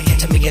me, try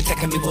catching me,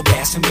 attacking me with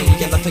blasphemy.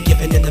 Y'all are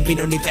forgiven and there'll be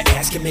no need for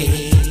asking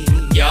me.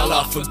 Y'all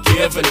are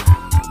forgiven.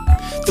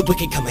 The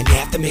wicked coming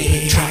after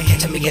me, try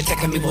catching me,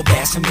 attacking me with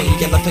blasphemy.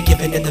 Y'all are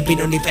forgiven and there'll be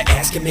no need for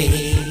asking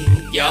me.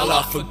 Y'all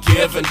are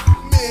forgiven.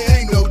 Man,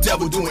 ain't no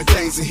devil doing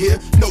things in here.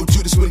 No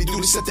Judas when he do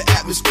to set the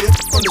atmosphere.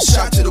 From the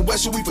shop to the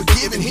west, so we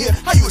forgiving here.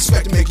 How you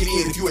expect to make it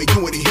in if you ain't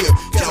doing it here?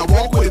 Can I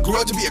walk with a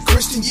grudge and be a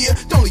Christian? Yeah.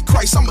 The only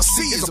Christ I'ma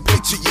see is a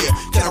picture, yeah.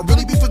 Can I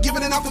really be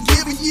forgiven and not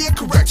forgiven? Yeah,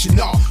 correction,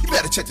 no. You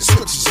better check the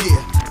scriptures, yeah.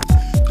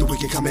 The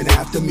wicked coming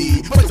after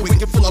me, but the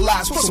wicked full of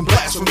lies for some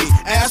blasphemy.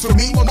 As for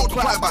me,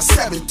 multiply by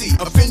 70.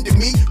 Offended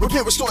me,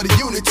 repent, restore the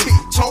unity.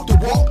 Talk the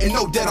walk and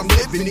know that I'm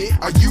living it.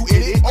 Are you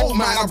in it? Oh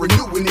mine, I'm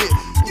renewing it.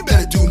 You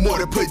better do more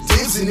than put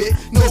dibs in it.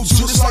 No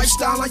Judas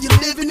lifestyle, are you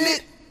living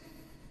it?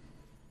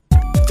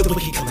 The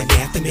wicked coming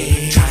after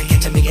me, try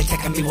catching me,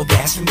 attacking me with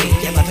blasphemy.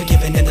 Y'all are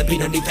forgiven and there'll be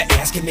no need for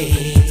asking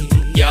me.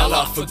 Y'all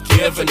are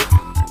forgiven.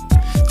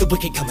 The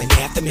wicked coming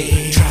after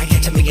me, try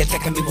catching me,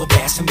 attacking me with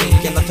blasphemy.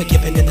 Y'all are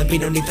forgiven and there'll be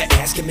no need for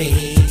asking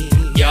me.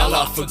 Y'all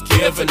are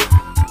forgiven.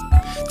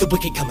 The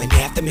wicked coming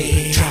after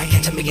me, try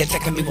catching me,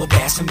 attacking me with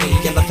blasphemy.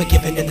 Y'all are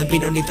forgiven and there'll be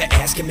no need for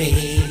asking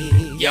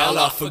me. Y'all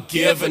are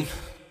forgiven.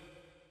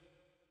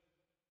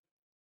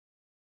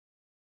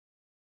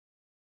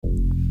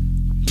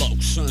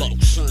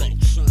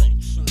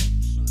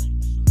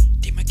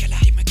 Demon killer,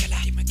 demon killer,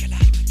 demon killer,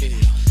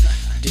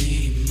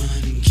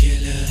 demon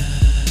killer,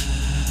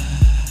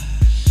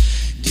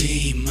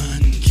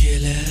 demon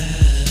killer,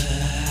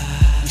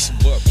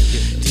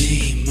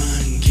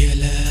 demon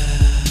killer,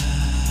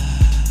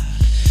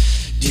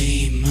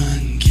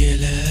 demon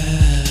killer.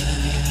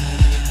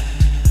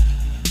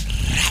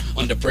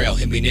 On the prowl,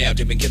 hit me now,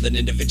 demon killing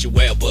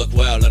individual, buck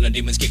wild on the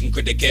demons getting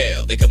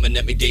critical. They coming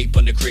at me deep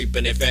on the creep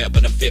and they fail,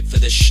 but I'm fit for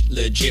this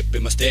legit be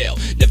my style.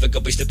 Never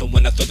gonna be slipping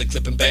when I throw the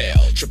clip and bail.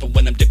 Tripping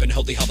when I'm dipping,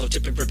 holy hollow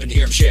tipping, ripping,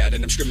 hear 'em shout,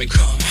 and I'm screaming,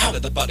 come out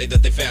of the body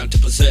that they found to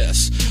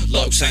possess.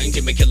 Low sang,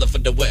 demon killer for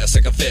the west.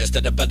 I confess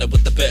that I'm better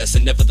with the best,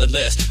 and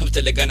nevertheless, I'm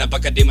still a gonna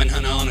buck a demon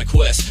hunter on a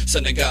quest.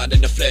 Son of God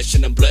in the flesh,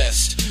 and I'm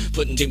blessed.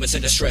 Putting demons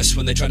in distress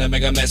when they try to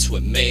make a mess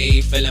with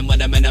me. Feeling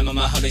when I'm in them,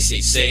 my holy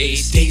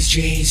CCs. These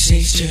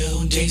G6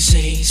 2,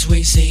 D6,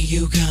 we see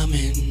you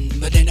coming,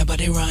 but ain't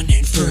nobody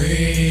running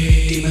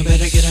free. Demon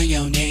better get on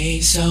your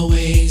knees,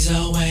 always,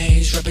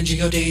 always. Rapping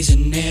G.O.Ds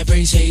in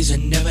every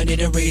season, never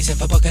need a reason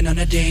for bucking on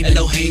a demon.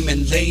 Elohim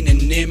and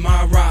leaning in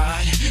my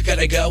ride.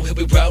 Gotta go, here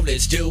we roll,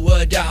 let's do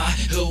or die.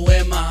 Who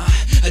am I?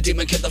 A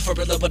demon killer for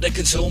a love of the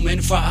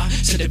consuming fire.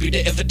 Said to be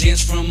the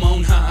evidence from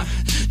on high.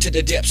 To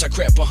the depths I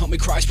crept, a homie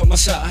Christ by my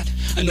side.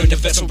 Anoint the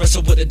vessel,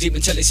 wrestle with a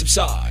demon till he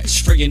subsides.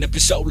 Freeing up your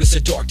soul as the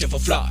dark devil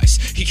flies.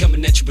 He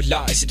coming at you with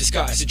lies in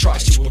disguise. He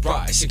tries to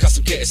arise and cause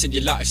some chaos in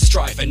your lives. The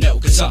strife I know,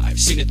 cause I've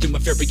seen it through my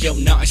very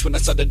own eyes. When I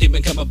saw the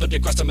demon come up, but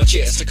it crossed on my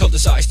chest. I cold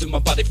his eyes through my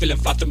body, feeling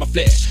fire through my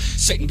flesh.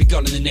 Satan be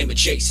gone in the name of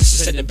Jesus.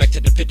 Sending back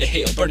to the pit of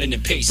hell, burning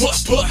in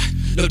pieces.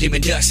 No demon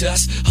ducks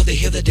us. All they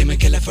hear the demon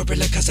killer for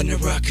real, causing a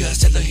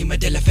ruckus. Elohim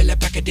Adela, fill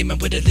back a demon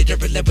with a leader,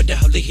 with the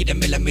holy heat, a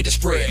millimeter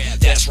spread.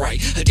 That's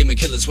right, a demon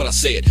killer's what I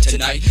said.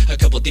 Tonight, a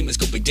couple demons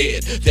gon' be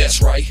dead.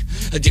 That's right,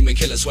 a demon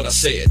killer's what I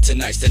said.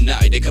 Tonight's the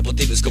night, a couple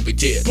demons gon' be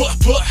dead.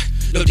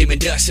 No demon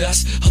ducks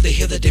us. All they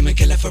hear the demon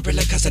killer for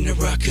real, causing a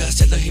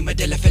ruckus. Elohim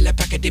Adela, fill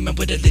back a demon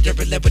with a leader,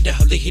 with the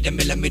holy heat, a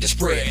millimeter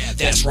spread.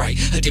 That's right,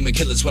 a demon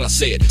killer's what I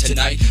said.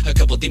 Tonight, a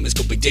couple demons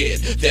gon' be dead.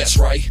 That's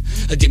right,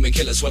 a demon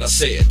killer's what I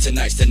said.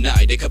 Tonight's the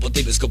night, a couple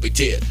demons gon' be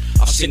dead.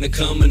 I've seen them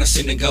come and I've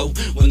seen them go.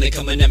 When they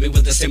coming at me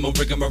with the same old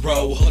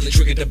rigmarole, holy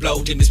trigger to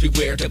blow, demons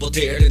beware, double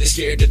dare. And they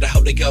scared of the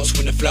Holy Ghost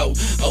when the flow.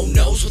 Oh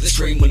knows with the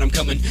stream when I'm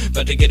coming,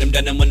 but to get them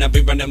done. And when I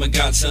be running my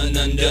God's son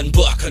undone.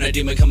 Buck on a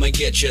demon, come and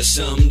get you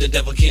some. The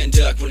devil can't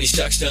duck when he's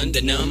stuck, stunned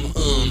and numb.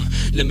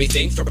 Let me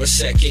think for a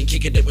second.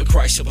 Kicking it with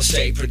Christ so I'll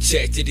stay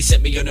protected. He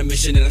set me on a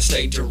mission and I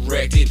stay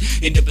directed.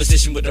 In the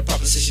position with a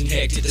proposition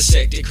hectic,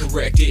 dissected,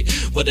 corrected.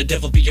 What the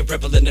devil be a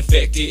rebel and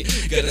affected.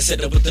 Gotta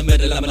set up with the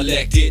metal, I'm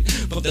elected.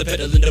 Pump the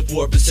pedal in the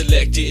warp and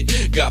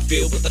selected. Got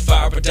filled with the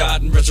fire but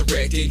died and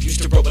resurrected.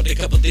 Used to roll with a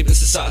couple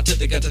demons inside till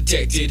they got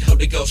detected.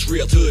 Holy Ghost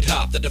real hood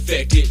hop that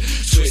affected.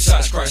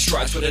 Suicide Christ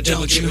strikes with a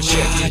devil get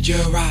rejected. Hide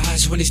your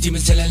eyes when these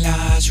demons telling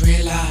lies.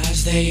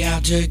 Realize they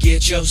out to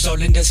get your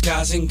soul in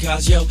disguise and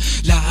cause your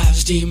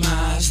lives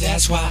demise.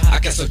 That's why I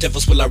got some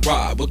devils will I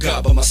ride with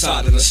God by my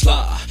side in the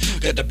sly.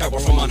 Got the power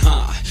from on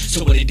high.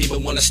 So many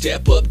demons wanna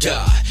step up,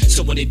 die.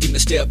 So many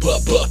demons step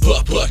up,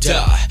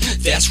 die.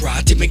 That's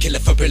right, demon killer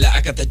for real.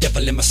 I got the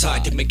devil in my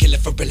side. Demon killer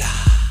for real.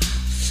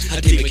 A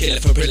demon killer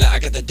for real, I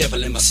got the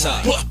devil in my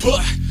side.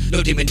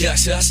 no demon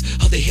does us.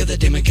 Holy heal the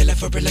demon killer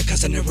for real,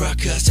 causing a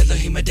ruckus.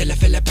 Elohim Adela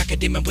fell back a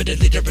demon with a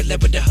literal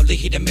with the holy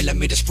heat a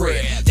millimeter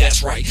spread.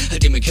 That's right, a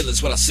demon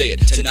killer's what I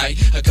said. Tonight,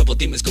 a couple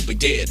demons gon' be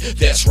dead.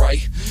 That's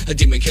right, a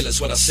demon killer's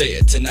what I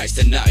said. Tonight's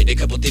the night, a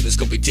couple demons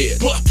gon' be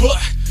dead.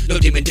 No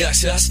demon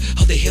does us.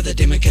 Holy heal the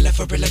demon killer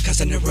for real,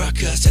 causing a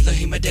ruckus.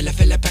 Elohim Adela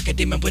fell back a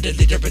demon with a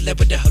literal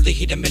with the holy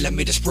heat a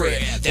millimeter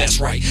spread. That's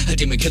right, a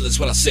demon killer's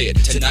what I said.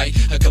 Tonight,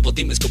 a couple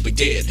demons gon' be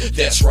dead.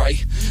 That's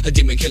right, a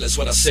demon killer's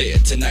what I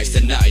said. Tonight's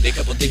the night, a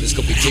couple demons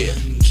gon' be dead.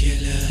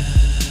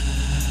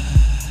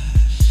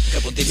 A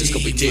couple demons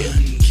gon' be dead.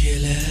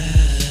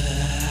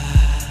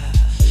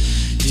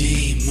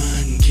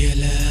 Demon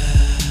killer,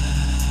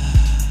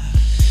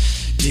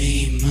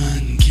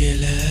 demon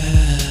killer.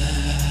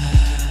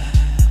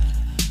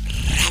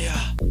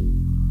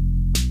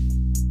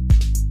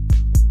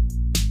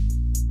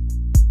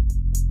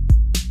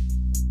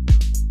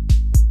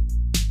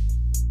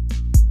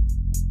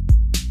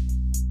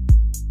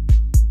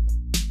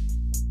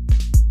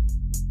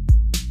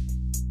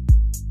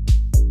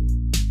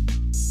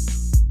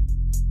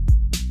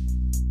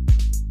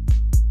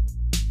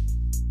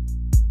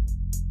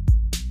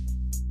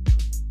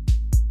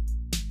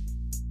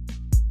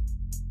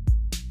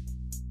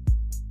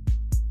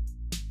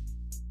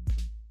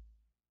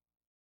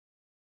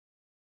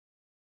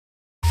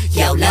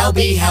 Yo, lo,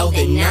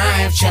 beholding,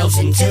 I have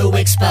chosen to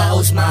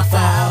expose my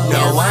foes.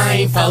 No, I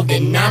ain't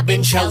folding, I've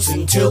been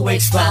chosen to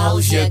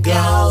expose your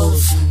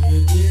goals.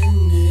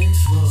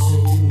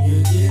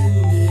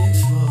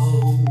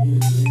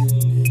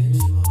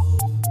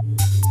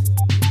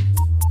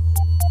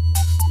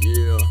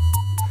 Yeah.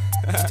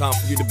 It's time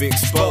for you to be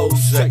exposed,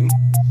 Satan.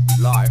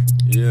 Liar.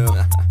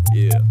 Yeah.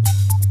 Yeah.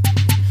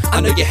 I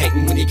know you're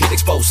hating when you get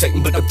exposed,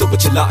 Satan, but I'm through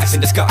with your lies in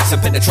disguise.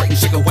 I'm penetrating,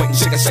 sugar waiting,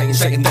 sugar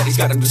saying that he's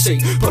got him to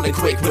see. Pulling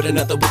quick with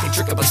another wicked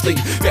trick up my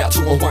sleeve. Bound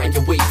to unwind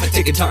your weave,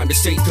 taking time to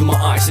see through my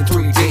eyes in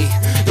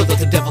 3D. Don't let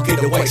the devil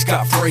get away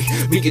scot-free.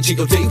 Me and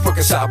G.O.D.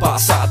 working side by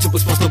side to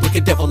expose the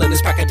wicked devil and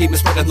his pack of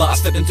demons spreading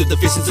lies. Fed into the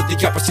visions of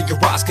the opposite your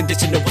eyes.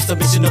 Condition of what's the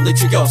mission only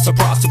to your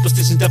surprise.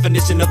 Superstition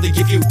definition only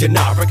if you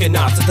deny.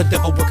 Recognize that the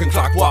devil working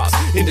clockwise.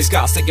 In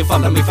disguise, saying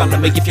follow me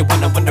if you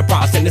wanna win the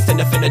prize. Then it's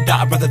finna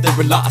die rather than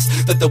realize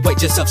that the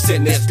wages of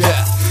sin is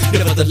death.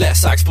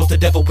 Nevertheless, I expose the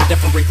devil with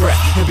every regret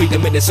and beat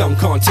him in his own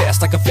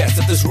contest. I confess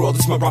that this world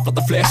is my rough of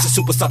the flesh. The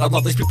suicidal,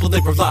 all these people, they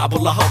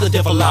reliable. I hold the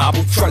devil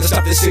liable, trying to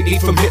stop this CD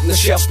from hitting the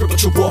shelf.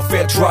 Spiritual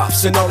warfare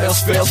drops and all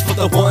else fails for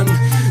the one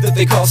that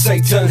they call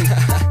Satan.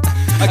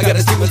 I got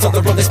his demons on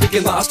the run, they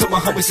speaking lies to my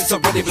homies, it's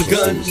already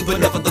begun. But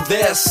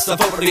nevertheless,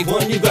 I've already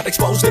won. You got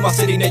exposed in my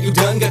city, now you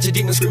done. Got your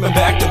demons screaming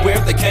back to where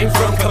they came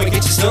from. Come and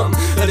get you some,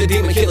 let the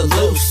demon killer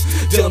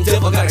loose. Dumb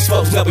devil got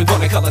exposed, now we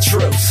wanna call it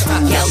truce.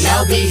 Yo,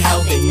 lo,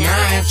 beholding,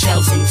 I have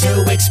chosen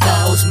to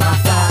expose my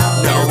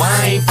foes. No,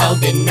 I ain't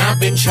folding, I've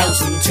been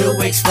chosen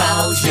to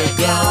expose your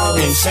goals.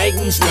 And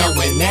Satan's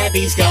knowing that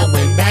he's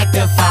going back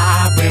to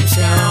fire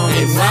brimstone.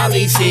 And while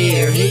he's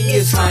here, he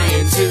is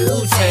trying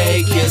to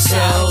take your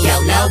soul. Yo,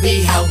 lo,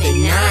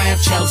 beholding, I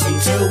have chosen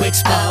to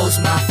expose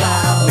my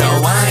foes.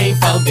 No, I ain't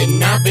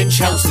folding, I've been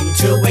chosen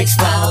to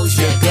expose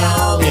your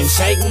goals. And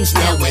Satan's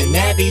knowing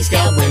that he's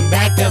going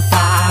back to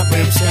fire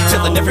brimstone.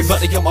 Telling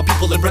everybody, all my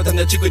people and brethren,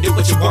 that you can do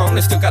what you want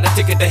and still got a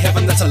ticket to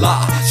heaven, that's a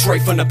lie.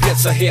 Straight from the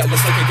pits of hell,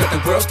 it's like you got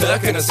the world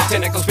stuck in a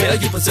satanic spell.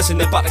 You possessing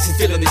their bodies and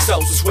stealing these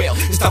souls as well.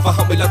 It's time for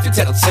humble love to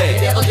tell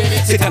tale.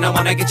 Sit I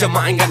wanna get your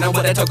mind, got know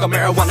what I talk of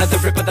marijuana. The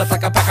ripper that's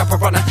like a pack of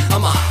piranha.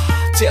 I'ma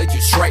tell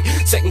you straight,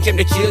 Satan came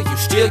to kill you,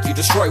 steal you,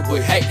 destroy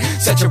with hate.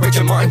 Saturate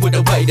your mind with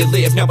a way to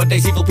live.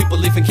 Nowadays evil people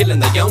live in killing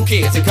their own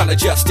kids and call it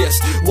justice.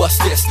 What's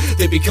this?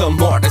 They become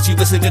martyrs. You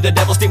listen to the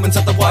devil's demons,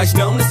 otherwise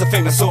known as the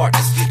famous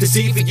artist.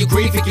 Deceiving you,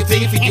 grieving you,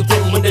 thieving you.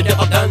 Then when the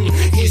devil done,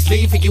 he's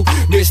leaving you,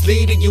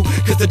 misleading you.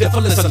 Cause the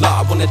devil is a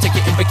lie. Wanna take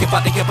you and break your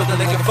body up with a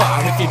lake of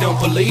fire. If you don't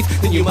believe,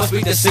 then you must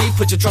be deceived.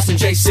 Put your trust in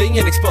JC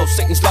and expose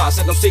Satan's lies.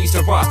 And LC's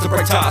to rise to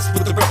break ties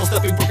with the rebels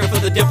that be working for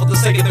the devil. The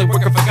Satan they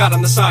working for God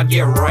on the side.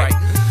 Yeah, right.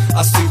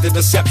 I see the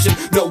deception,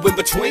 no in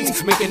between,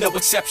 making no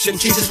exception.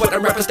 Jesus, when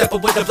I'm rapping, step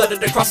with the blood of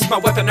the cross is my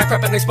weapon. I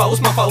crap and expose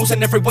my foes,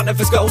 and every one of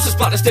his goals is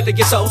plotting stealing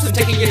your souls and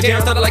taking you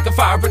down. Thought like a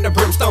fire in the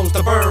brimstones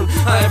to burn.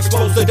 I have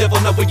exposed the devil,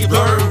 now will you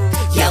learn?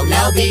 Yo,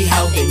 lo,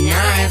 beholding,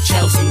 I have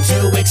chosen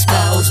to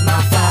expose my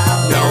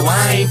foes. No,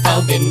 I ain't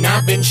folding,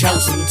 I've been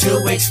chosen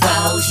to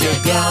expose your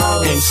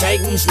goals. And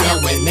Satan's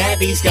knowing that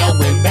he's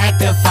going back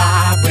to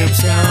fire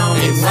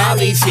brimstone. And while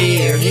he's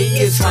here, he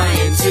is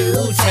trying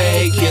to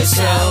take your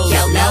soul.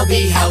 Yo, lo,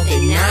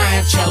 beholding, I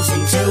have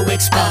chosen to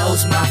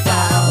expose my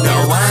foes.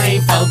 No, I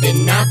ain't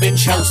folding, I've been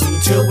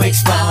chosen to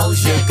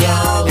expose your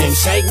goals. And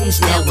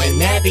Satan's knowing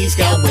that he's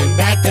going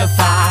back to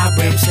fire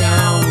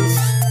brimstones.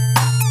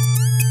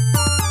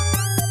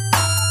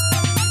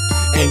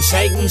 And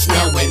Satan's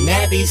knowing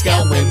that he's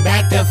going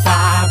back to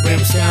fire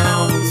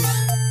brimstones.